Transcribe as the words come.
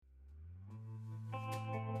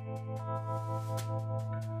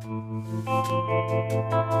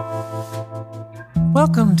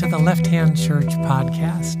Welcome to the Left Hand Church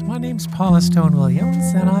podcast. My name's Paula Stone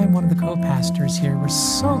Williams, and I'm one of the co-pastors here. We're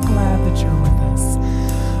so glad that you're with us.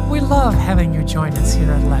 We love having you join us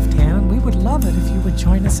here at Left Hand. We would love it if you would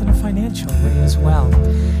join us in a financial way as well.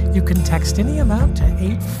 You can text any amount to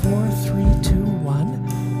 84321,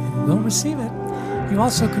 and we'll receive it. You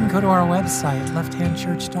also can go to our website,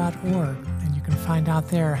 lefthandchurch.org, and you can find out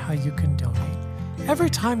there how you can donate.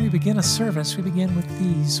 Every time we begin a service, we begin with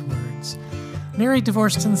these words. Married,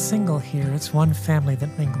 divorced, and single here, it's one family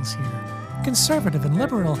that mingles here. Conservative and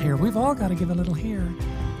liberal here, we've all got to give a little here.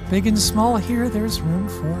 Big and small here, there's room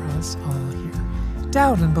for us all here.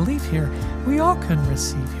 Doubt and belief here, we all can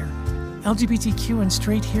receive here. LGBTQ and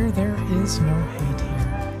straight here, there is no hate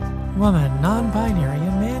here. Woman, non-binary,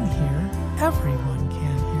 and man here, everyone can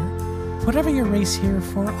here. Whatever your race here,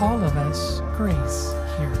 for all of us, grace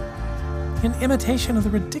here. In imitation of the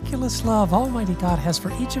ridiculous love Almighty God has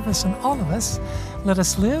for each of us and all of us, let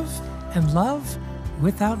us live and love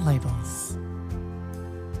without labels.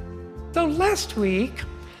 So last week,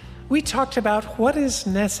 we talked about what is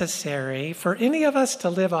necessary for any of us to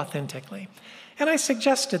live authentically. And I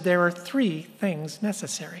suggested there are three things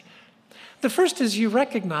necessary. The first is you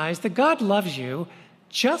recognize that God loves you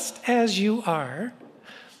just as you are.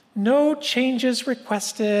 No changes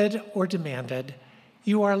requested or demanded.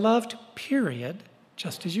 You are loved, period,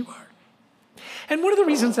 just as you are. And one of the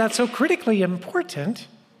reasons that's so critically important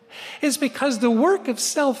is because the work of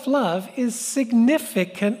self-love is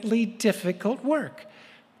significantly difficult work.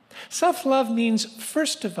 Self-love means,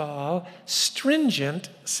 first of all, stringent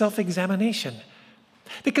self-examination.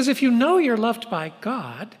 Because if you know you're loved by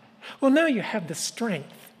God, well, now you have the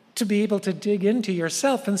strength to be able to dig into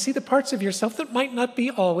yourself and see the parts of yourself that might not be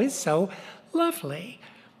always so lovely.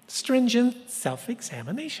 Stringent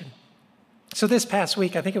self-examination. So this past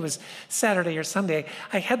week, I think it was Saturday or Sunday,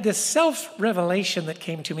 I had this self-revelation that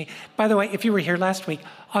came to me. By the way, if you were here last week,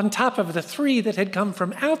 on top of the 3 that had come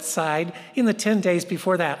from outside in the 10 days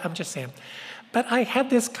before that, I'm just saying. But I had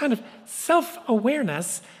this kind of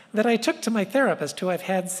self-awareness that I took to my therapist, who I've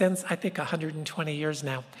had since, I think, 120 years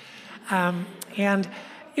now.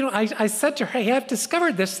 I said to her, hey, I've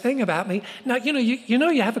discovered this thing about me. Now,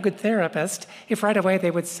 you have a good therapist if right away they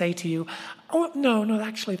would say to you, oh, no,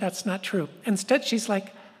 actually, that's not true. Instead, she's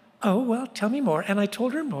like, oh, well, tell me more. And I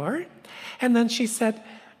told her more. And then she said,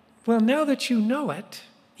 well, now that you know it,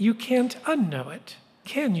 you can't unknow it,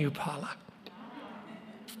 can you, Paula?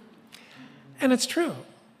 And it's true.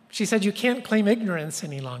 She said, you can't claim ignorance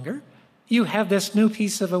any longer. You have this new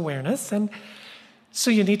piece of awareness, and so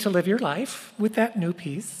you need to live your life with that new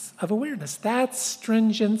piece of awareness. That's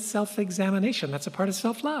stringent self-examination. That's a part of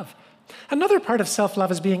self-love. Another part of self-love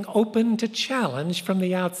is being open to challenge from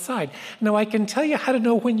the outside. Now, I can tell you how to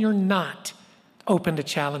know when you're not open to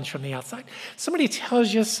challenge from the outside. Somebody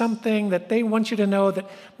tells you something that they want you to know that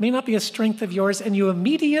may not be a strength of yours, and you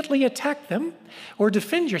immediately attack them or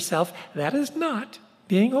defend yourself. That is not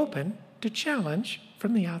being open to challenge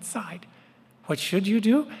from the outside. What should you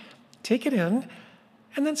do? Take it in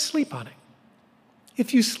and then sleep on it.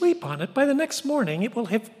 If you sleep on it, by the next morning, it will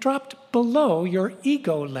have dropped below your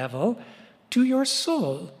ego level to your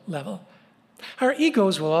soul level. Our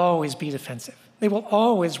egos will always be defensive. They will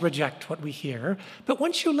always reject what we hear. But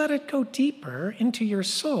once you let it go deeper into your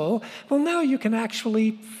soul, well, now you can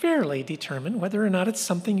actually fairly determine whether or not it's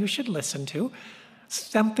something you should listen to,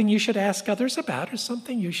 something you should ask others about, or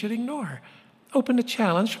something you should ignore. Open to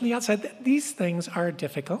challenge from the outside. These things are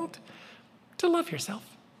difficult. To love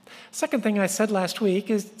yourself. Second thing I said last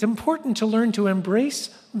week is it's important to learn to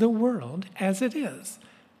embrace the world as it is.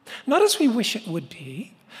 Not as we wish it would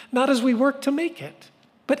be, not as we work to make it,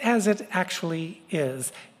 but as it actually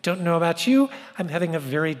is. Don't know about you, I'm having a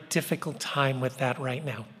very difficult time with that right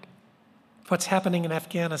now. What's happening in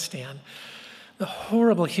Afghanistan, the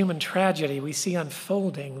horrible human tragedy we see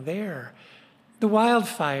unfolding there, the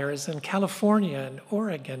wildfires in California and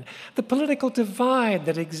Oregon, the political divide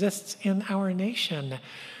that exists in our nation,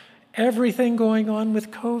 everything going on with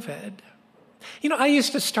COVID. I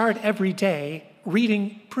used to start every day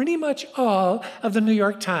reading pretty much all of the New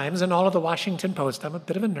York Times and all of the Washington Post. I'm a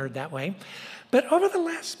bit of a nerd that way. But over the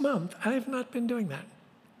last month, I've not been doing that.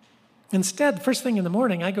 Instead, first thing in the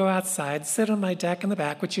morning, I go outside, sit on my deck in the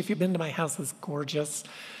back, which if you've been to my house is gorgeous.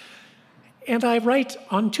 And I write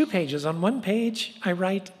on 2 pages. On one page, I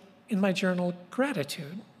write in my journal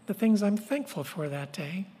gratitude, the things I'm thankful for that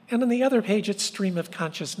day. And on the other page, it's stream of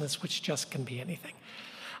consciousness, which just can be anything.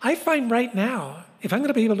 I find right now, if I'm going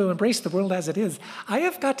to be able to embrace the world as it is, I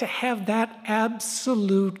have got to have that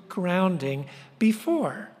absolute grounding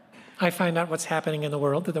before I find out what's happening in the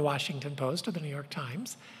world through the Washington Post or the New York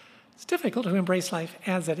Times. It's difficult to embrace life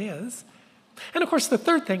as it is. And of course, the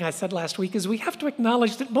third thing I said last week is we have to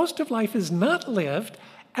acknowledge that most of life is not lived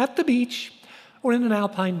at the beach or in an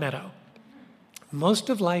alpine meadow. Most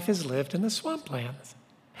of life is lived in the swamplands.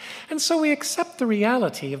 And so we accept the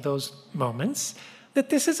reality of those moments, that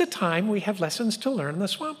this is a time we have lessons to learn in the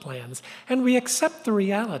swamplands, and we accept the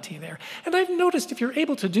reality there. And I've noticed if you're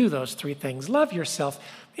able to do those three things, love yourself,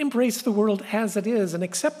 embrace the world as it is, and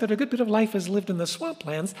accept that a good bit of life is lived in the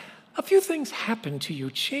swamplands, a few things happen to you,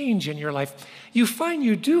 change in your life. You find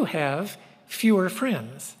you do have fewer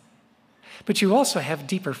friends, but you also have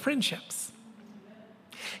deeper friendships.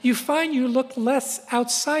 You find you look less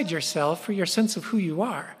outside yourself for your sense of who you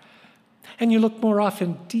are, and you look more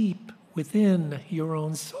often deep within your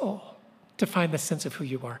own soul to find the sense of who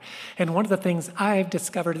you are. And one of the things I've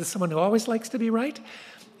discovered as someone who always likes to be right,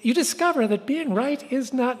 you discover that being right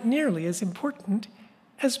is not nearly as important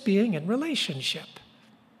as being in relationship.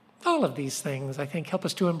 All of these things, I think, help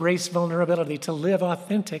us to embrace vulnerability, to live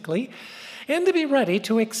authentically, and to be ready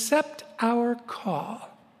to accept our call.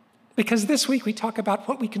 Because this week we talk about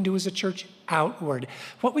what we can do as a church outward,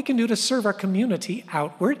 what we can do to serve our community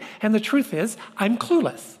outward, and the truth is, I'm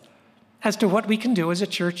clueless as to what we can do as a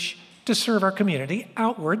church to serve our community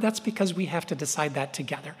outward. That's because we have to decide that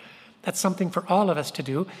together. That's something for all of us to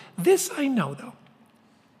do. This I know, though.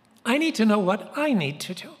 I need to know what I need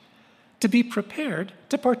to do to be prepared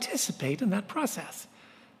to participate in that process,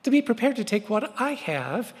 to be prepared to take what I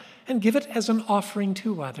have and give it as an offering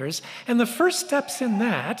to others. And the first steps in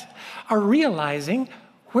that are realizing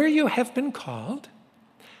where you have been called,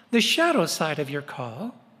 the shadow side of your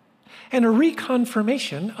call, and a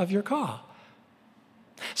reconfirmation of your call.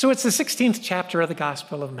 So it's the 16th chapter of the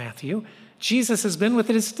Gospel of Matthew. Jesus has been with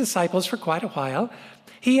his disciples for quite a while.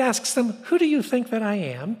 He asks them, "Who do you think that I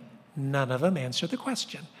am?" None of them answer the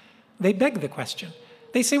question. They beg the question.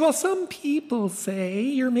 They say, "Well, some people say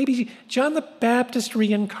you're maybe John the Baptist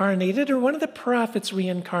reincarnated or one of the prophets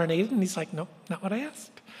reincarnated." And he's like, "No, not what I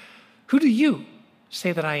asked. Who do you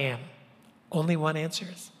say that I am?" Only one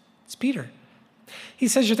answers. It's Peter. He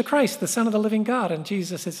says, "You're the Christ, the Son of the living God." And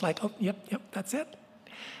Jesus is like, "Oh, yep, that's it."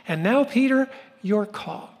 And now, Peter, your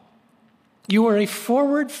call. You are a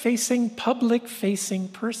forward-facing, public-facing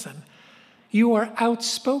person. You are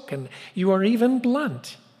outspoken. You are even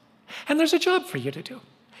blunt. And there's a job for you to do.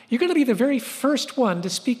 You're going to be the very first one to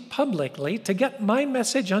speak publicly to get my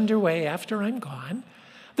message underway after I'm gone,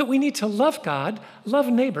 that we need to love God, love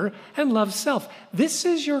neighbor, and love self. This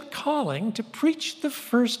is your calling to preach the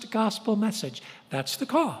first gospel message. That's the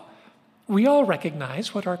call. We all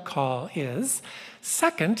recognize what our call is.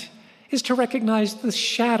 Second is to recognize the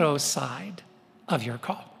shadow side of your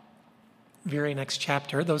call. Very next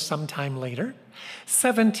chapter, though sometime later,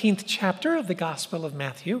 17th chapter of the Gospel of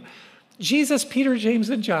Matthew, Jesus, Peter, James,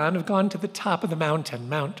 and John have gone to the top of the mountain,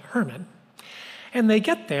 Mount Hermon. And they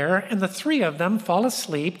get there, and the three of them fall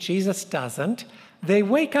asleep. Jesus doesn't. They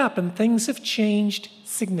wake up, and things have changed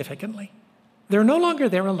significantly. They're no longer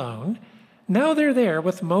there alone. Now they're there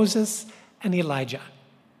with Moses and Elijah.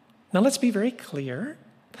 Now let's be very clear.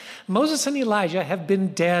 Moses and Elijah have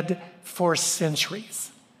been dead for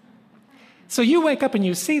centuries. So you wake up and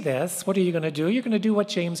you see this, what are you going to do? You're going to do what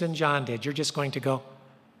James and John did. You're just going to go.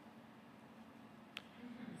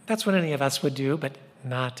 That's what any of us would do, but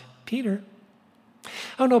not Peter.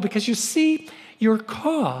 Oh no, because you see, your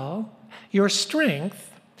call, your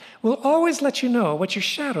strength, will always let you know what your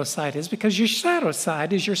shadow side is, because your shadow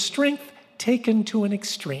side is your strength taken to an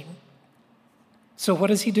extreme. So what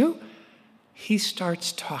does he do? He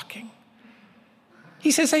starts talking.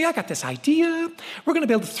 He says, "Hey, I got this idea. We're going to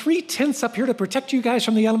build 3 tents up here to protect you guys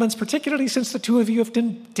from the elements, particularly since the two of you have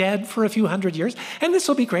been dead for a few hundred years, and this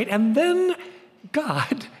will be great." And then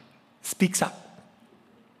God speaks up.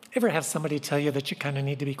 Ever have somebody tell you that you kind of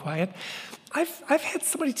need to be quiet? I've had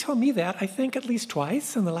somebody tell me that, I think, at least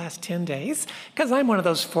twice in the last 10 days, because I'm one of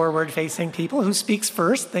those forward-facing people who speaks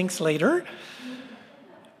first, thinks later.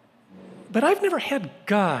 But I've never had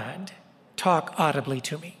God talk audibly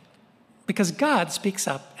to me, because God speaks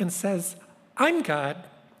up and says, "I'm God.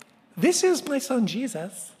 This is my son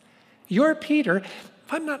Jesus. You're Peter.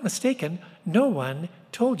 If I'm not mistaken, no one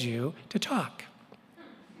told you to talk."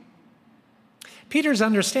 Peter's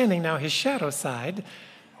understanding now his shadow side,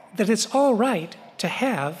 that it's all right to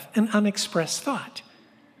have an unexpressed thought.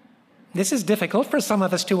 This is difficult for some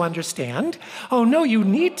of us to understand. Oh no, you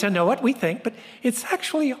need to know what we think, but it's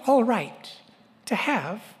actually all right to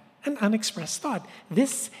have an unexpressed thought.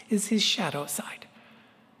 This is his shadow side.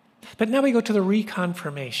 But now we go to the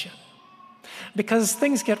reconfirmation, because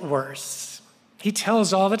things get worse. He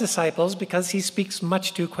tells all the disciples, because he speaks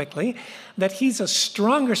much too quickly, that he's a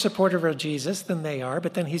stronger supporter of Jesus than they are,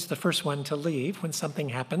 but then he's the first one to leave when something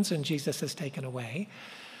happens and Jesus is taken away.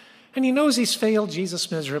 And he knows he's failed Jesus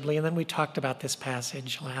miserably, and then we talked about this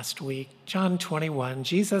passage last week. John 21,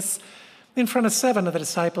 Jesus, in front of 7 of the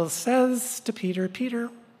disciples, says to Peter, Peter,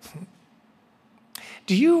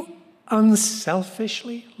 do you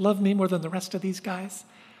unselfishly love me more than the rest of these guys?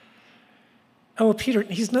 Oh, Peter,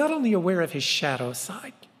 he's not only aware of his shadow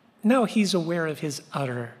side, now he's aware of his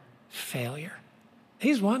utter failure.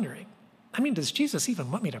 He's wondering, does Jesus even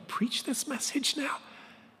want me to preach this message now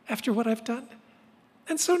after what I've done?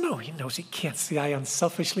 And so no, he knows he can't say I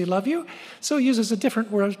unselfishly love you, so he uses a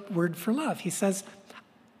different word for love. He says,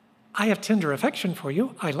 I have tender affection for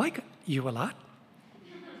you. I like you a lot.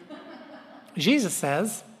 Jesus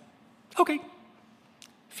says, okay,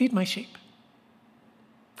 feed my sheep.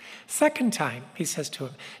 Second time, he says to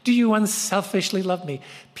him, do you unselfishly love me?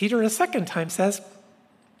 Peter a second time says,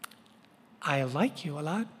 I like you a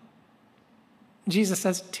lot. Jesus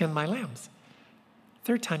says, tend my lambs.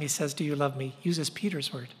 Third time he says, do you love me? Uses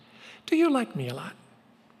Peter's word. Do you like me a lot?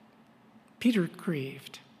 Peter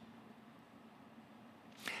grieved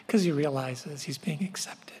because he realizes he's being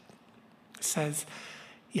accepted. Says,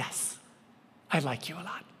 yes, I like you a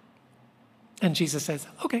lot. And Jesus says,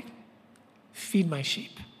 okay, feed my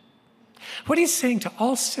sheep. What he's saying to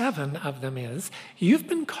all 7 of them is, you've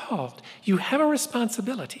been called. You have a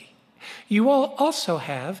responsibility. You all also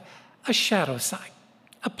have a shadow side,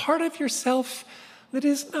 a part of yourself that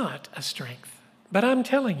is not a strength. But I'm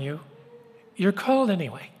telling you, you're called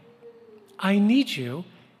anyway. I need you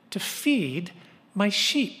to feed my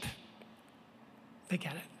sheep. They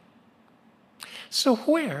get it. So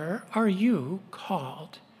where are you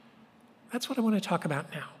called? That's what I want to talk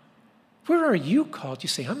about now. Where are you called? You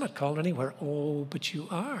say, I'm not called anywhere. Oh, but you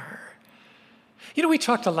are. We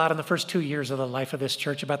talked a lot in the first 2 years of the life of this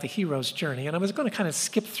church about the hero's journey, and I was going to kind of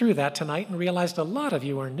skip through that tonight and realized a lot of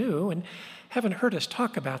you are new and haven't heard us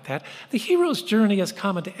talk about that. The hero's journey is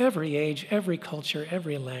common to every age, every culture,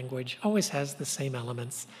 every language, always has the same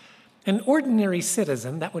elements. An ordinary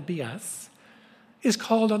citizen, that would be us, is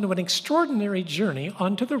called onto an extraordinary journey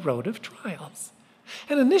onto the road of trials.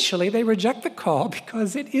 And initially, they reject the call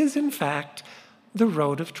because it is, in fact, the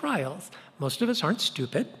road of trials. Most of us aren't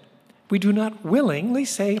stupid. We do not willingly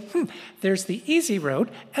say, there's the easy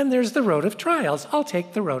road and there's the road of trials. I'll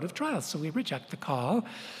take the road of trials. So we reject the call.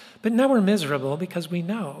 But now we're miserable because we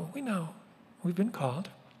know we've been called.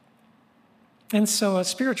 And so a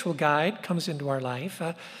spiritual guide comes into our life,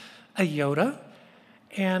 a Yoda,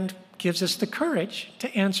 and gives us the courage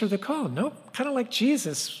to answer the call. Nope, kind of like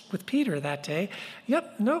Jesus with Peter that day.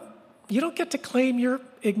 Yep, nope, you don't get to claim your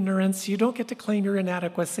ignorance. You don't get to claim your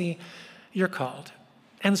inadequacy. You're called.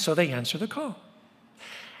 And so they answer the call.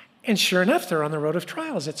 And sure enough, they're on the road of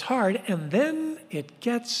trials. It's hard, and then it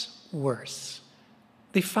gets worse.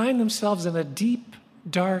 They find themselves in a deep,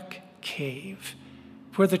 dark cave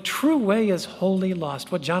where the true way is wholly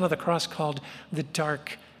lost, what John of the Cross called the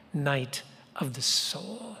dark night of the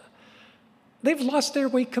soul. They've lost their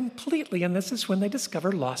way completely, and this is when they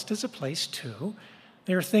discover lost is a place too.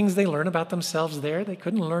 There are things they learn about themselves there they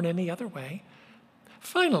couldn't learn any other way.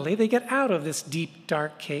 Finally, they get out of this deep,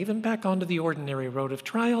 dark cave and back onto the ordinary road of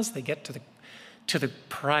trials. They get to the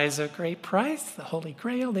prize of great price, the Holy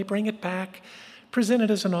Grail. They bring it back, present it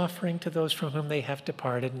as an offering to those from whom they have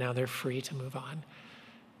departed. Now they're free to move on.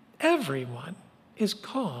 Everyone is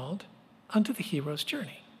called unto the hero's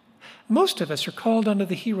journey. Most of us are called unto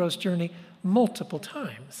the hero's journey multiple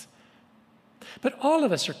times. But all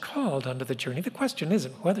of us are called unto the journey. The question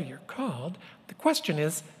isn't whether you're called. The question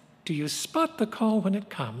is, do you spot the call when it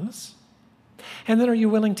comes? And then are you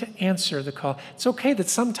willing to answer the call? It's okay that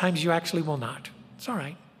sometimes you actually will not. It's all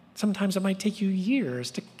right. Sometimes it might take you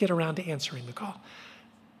years to get around to answering the call.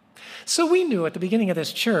 So we knew at the beginning of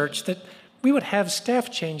this church that we would have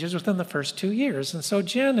staff changes within the first 2 years. And so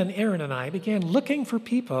Jen and Aaron and I began looking for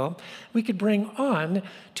people we could bring on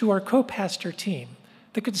to our co-pastor team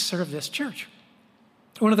that could serve this church.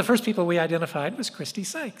 One of the first people we identified was Christy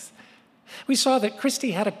Sykes. We saw that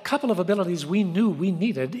Christy had a couple of abilities we knew we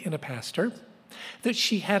needed in a pastor, that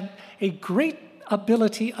she had a great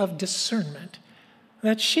ability of discernment,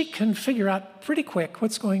 that she can figure out pretty quick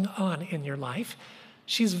what's going on in your life.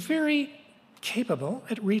 She's very capable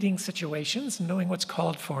at reading situations and knowing what's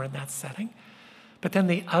called for in that setting. But then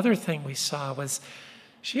the other thing we saw was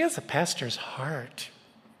she has a pastor's heart.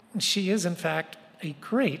 She is, in fact, a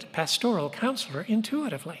great pastoral counselor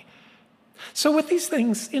intuitively. So with these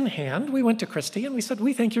things in hand, we went to Christy and we said,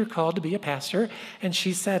 we think you're called to be a pastor. And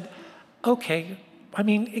she said, okay, I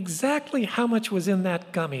mean, exactly how much was in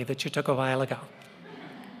that gummy that you took a while ago?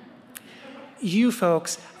 You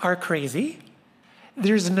folks are crazy.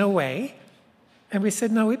 There's no way. And we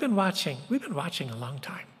said, no, we've been watching a long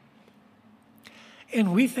time.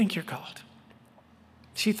 And we think you're called.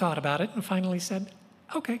 She thought about it and finally said,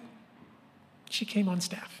 okay. She came on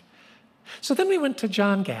staff. So then we went to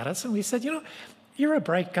John Gaddis and we said, you're a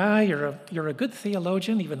bright guy, you're a good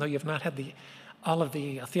theologian, even though you've not had all of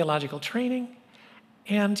the theological training.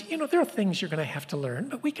 And, there are things you're going to have to learn,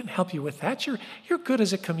 but we can help you with that. You're good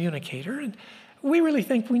as a communicator, and we really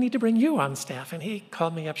think we need to bring you on staff. And he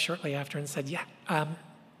called me up shortly after and said,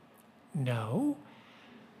 no,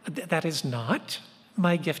 that is not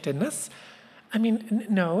my giftedness. I mean,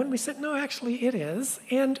 no. And we said, no, actually it is.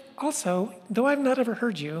 And also, though I've not ever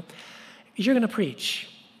heard you, you're going to preach.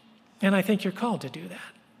 And I think you're called to do that.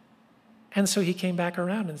 And so he came back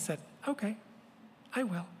around and said, okay, I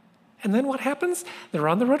will. And then what happens? They're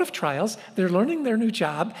on the road of trials, they're learning their new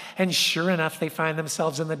job, and sure enough, they find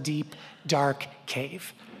themselves in the deep, dark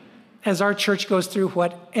cave. As our church goes through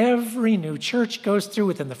what every new church goes through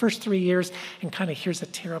within the first 3 years, and kind of here's a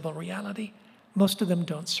terrible reality. Most of them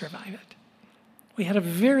don't survive it. We had a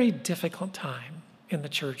very difficult time in the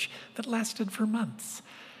church that lasted for months.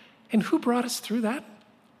 And who brought us through that?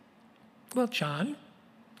 Well, John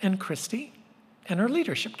and Christy and our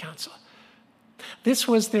leadership council. This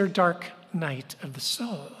was their dark night of the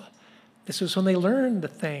soul. This was when they learned the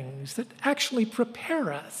things that actually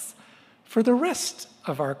prepare us for the rest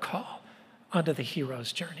of our call onto the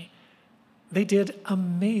hero's journey. They did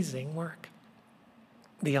amazing work.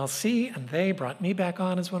 The LC and they brought me back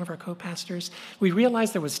on as one of our co-pastors. We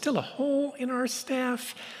realized there was still a hole in our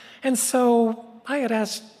staff, and so I had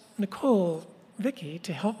asked Nicole Vicky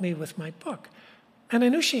to help me with my book. And I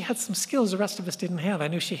knew she had some skills the rest of us didn't have. I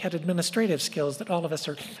knew she had administrative skills that all of us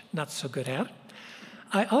are not so good at.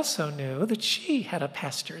 I also knew that she had a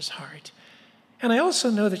pastor's heart. And I also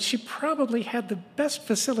know that she probably had the best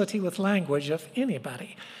facility with language of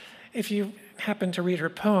anybody. If you happen to read her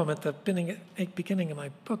poem at the beginning of my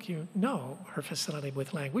book, you know her facility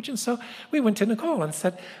with language. And so we went to Nicole and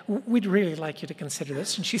said, we'd really like you to consider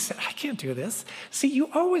this. And she said, I can't do this. See, you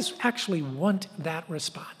always actually want that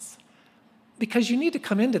response, because you need to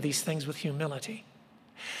come into these things with humility.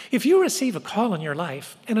 If you receive a call in your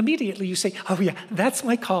life and immediately you say, oh yeah, that's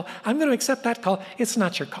my call, I'm going to accept that call, it's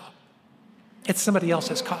not your call. It's somebody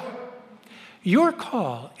else's call. Your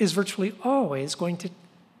call is virtually always going to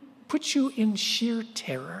put you in sheer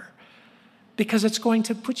terror, because it's going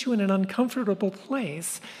to put you in an uncomfortable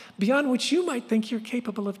place beyond which you might think you're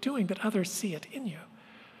capable of doing, but others see it in you.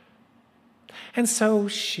 And so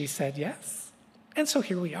she said yes. And so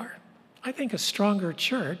here we are. I think a stronger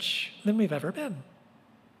church than we've ever been.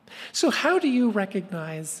 So how do you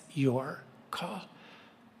recognize your call?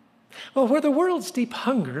 Well, where the world's deep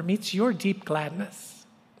hunger meets your deep gladness,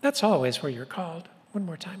 that's always where you're called. One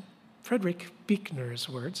more time. Frederick Buechner's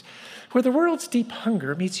words. Where the world's deep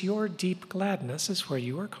hunger meets your deep gladness is where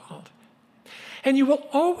you are called. And you will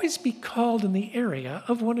always be called in the area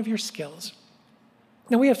of one of your skills.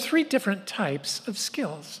 Now, we have 3 different types of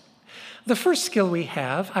skills. The first skill we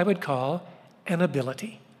have, I would call an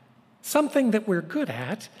ability, something that we're good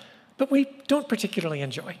at, but we don't particularly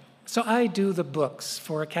enjoy. So I do the books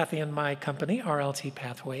for Kathy and my company, RLT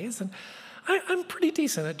Pathways, and I'm pretty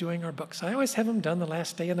decent at doing our books. I always have them done the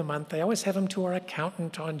last day of the month. I always have them to our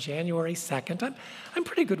accountant on January 2nd. I'm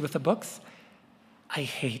pretty good with the books. I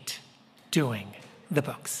hate doing the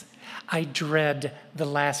books. I dread the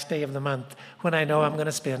last day of the month when I know I'm going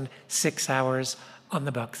to spend 6 hours on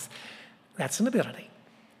the books. That's an ability.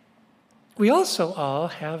 We also all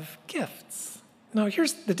have gifts. Now,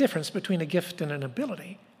 here's the difference between a gift and an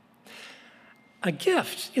ability. A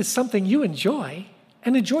gift is something you enjoy,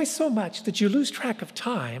 and enjoy so much that you lose track of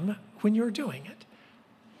time when you're doing it.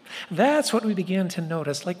 That's what we began to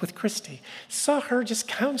notice, like with Christy. Saw her just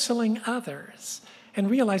counseling others and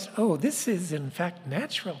realized, oh, this is in fact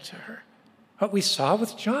natural to her. What we saw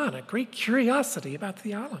with John, a great curiosity about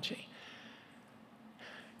theology.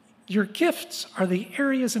 Your gifts are the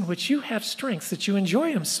areas in which you have strengths that you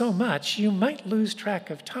enjoy them so much you might lose track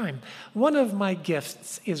of time. One of my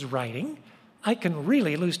gifts is writing. I can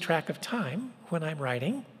really lose track of time when I'm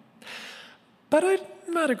writing. But I'm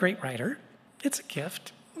not a great writer. It's a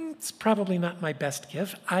gift. It's probably not my best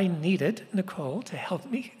gift. I needed Nicole to help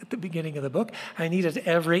me at the beginning of the book. I needed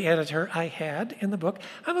every editor I had in the book.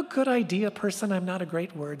 I'm a good idea person. I'm not a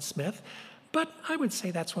great wordsmith. But I would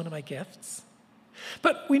say that's one of my gifts.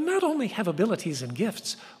 But we not only have abilities and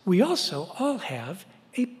gifts, we also all have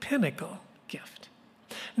a pinnacle gift.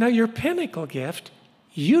 Now, your pinnacle gift,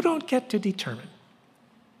 you don't get to determine.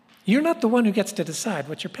 You're not the one who gets to decide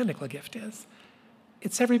what your pinnacle gift is.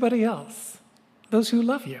 It's everybody else, those who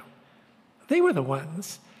love you. They were the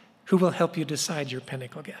ones who will help you decide your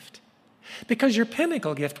pinnacle gift. Because your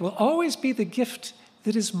pinnacle gift will always be the gift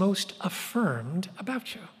that is most affirmed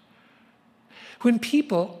about you. When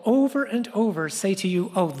people over and over say to you,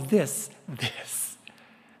 oh, this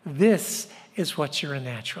is what you're a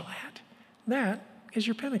natural at, that is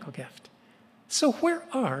your pinnacle gift. So where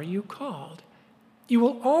are you called? You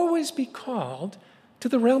will always be called to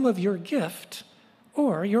the realm of your gift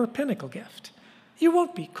or your pinnacle gift. You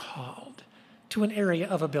won't be called to an area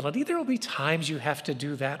of ability. There will be times you have to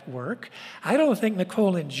do that work. I don't think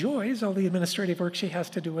Nicole enjoys all the administrative work she has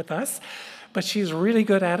to do with us, but she's really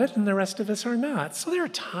good at it and the rest of us are not. So there are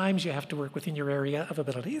times you have to work within your area of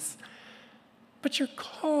abilities, but your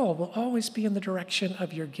call will always be in the direction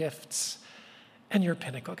of your gifts and your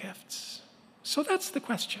pinnacle gifts. So that's the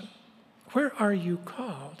question. Where are you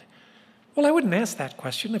called? Well, I wouldn't ask that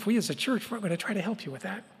question if we as a church weren't going to try to help you with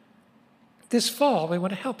that. This fall, we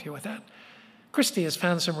want to help you with that. Christy has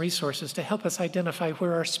found some resources to help us identify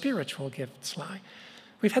where our spiritual gifts lie.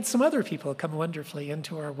 We've had some other people come wonderfully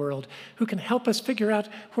into our world who can help us figure out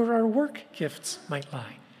where our work gifts might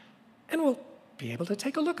lie. And we'll be able to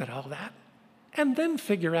take a look at all that and then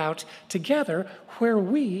figure out together where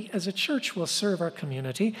we as a church will serve our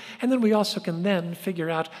community. And then we also can then figure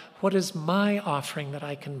out what is my offering that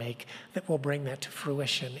I can make that will bring that to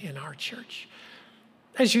fruition in our church.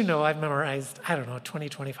 As you know, I've memorized, 20,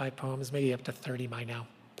 25 poems, maybe up to 30 by now.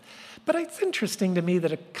 But it's interesting to me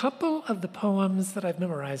that a couple of the poems that I've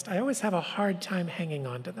memorized, I always have a hard time hanging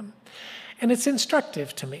on to them. And it's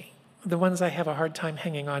instructive to me, the ones I have a hard time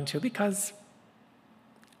hanging on to, because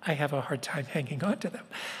I have a hard time hanging on to them.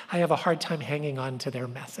 I have a hard time hanging on to their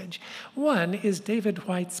message. One is David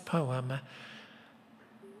Whyte's poem,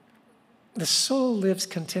 The Soul Lives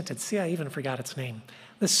Contented. See, I even forgot its name.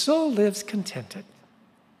 The soul lives contented.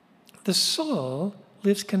 The soul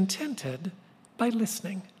lives contented by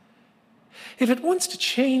listening. If it wants to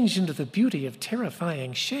change into the beauty of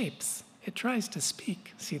terrifying shapes, it tries to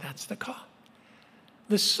speak. See, that's the call.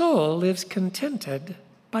 The soul lives contented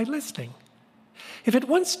by listening. If it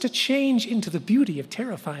wants to change into the beauty of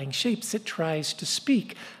terrifying shapes, it tries to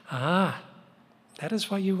speak. Ah, that is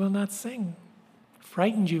why you will not sing.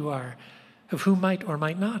 Frightened you are of who might or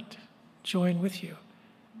might not join with you.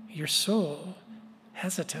 Your soul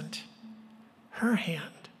hesitant, her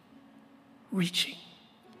hand reaching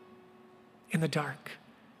in the dark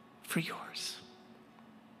for yours.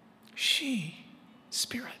 She,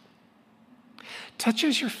 Spirit,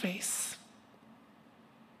 touches your face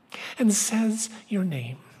and says your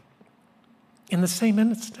name in the same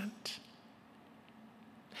instant.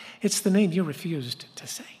 It's the name you refused to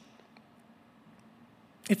say.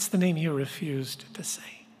 It's the name you refused to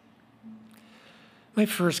say. My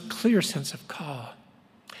first clear sense of call,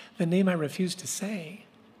 the name I refused to say,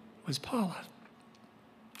 was Paula.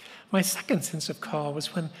 My second sense of call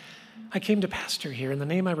was when I came to pastor here, and the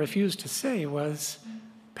name I refused to say was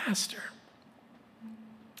Pastor.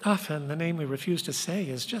 Often the name we refuse to say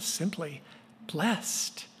is just simply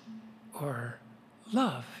blessed or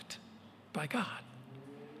loved by God.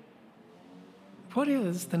 What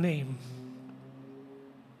is the name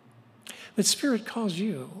that Spirit calls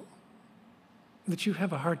you that you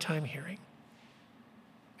have a hard time hearing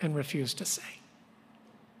and refuse to say?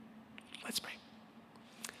 Let's pray.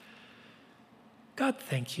 God,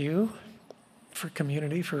 thank you for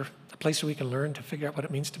community, for a place where we can learn to figure out what it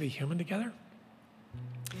means to be human together.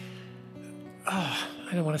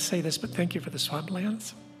 I don't want to say this, but thank you for the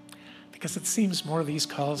swamplands, because it seems more of these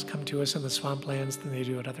calls come to us in the swamplands than they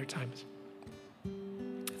do at other times.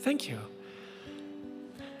 Thank you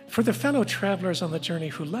for the fellow travelers on the journey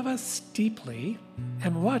who love us deeply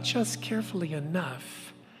and watch us carefully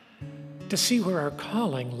enough to see where our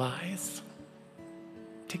calling lies.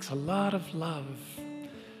 It takes a lot of love,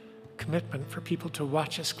 commitment for people to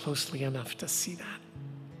watch us closely enough to see that,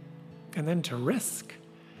 and then to risk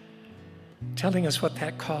telling us what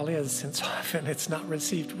that call is, since often it's not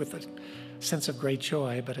received with a sense of great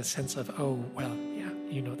joy, but a sense of, oh, well, yeah,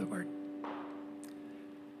 you know the word.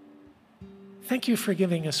 Thank you for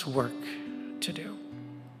giving us work to do.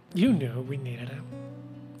 You knew we needed it.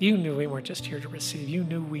 You knew we weren't just here to receive. You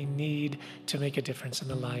knew we need to make a difference in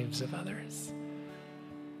the lives of others.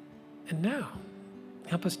 And now,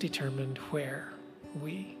 help us determine where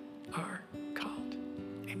we are called.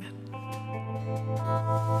 Amen.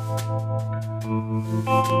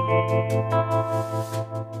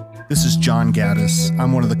 This is John Gaddis.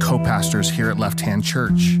 I'm one of the co-pastors here at Left Hand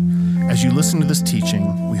Church. As you listen to this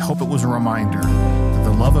teaching, we hope it was a reminder that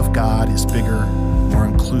the love of God is bigger more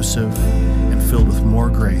inclusive, and filled with more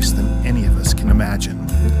grace than any of us can imagine.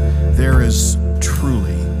 There is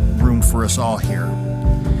truly room for us all here.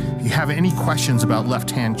 If you have any questions about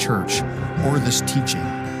Left Hand Church or this teaching,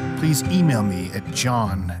 please email me at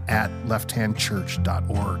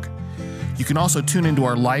john@lefthandchurch.org. You can also tune into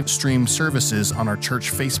our live stream services on our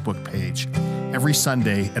church Facebook page every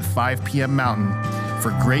Sunday at 5 p.m. Mountain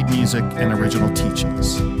for great music and original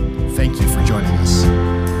teachings. Thank you for joining us.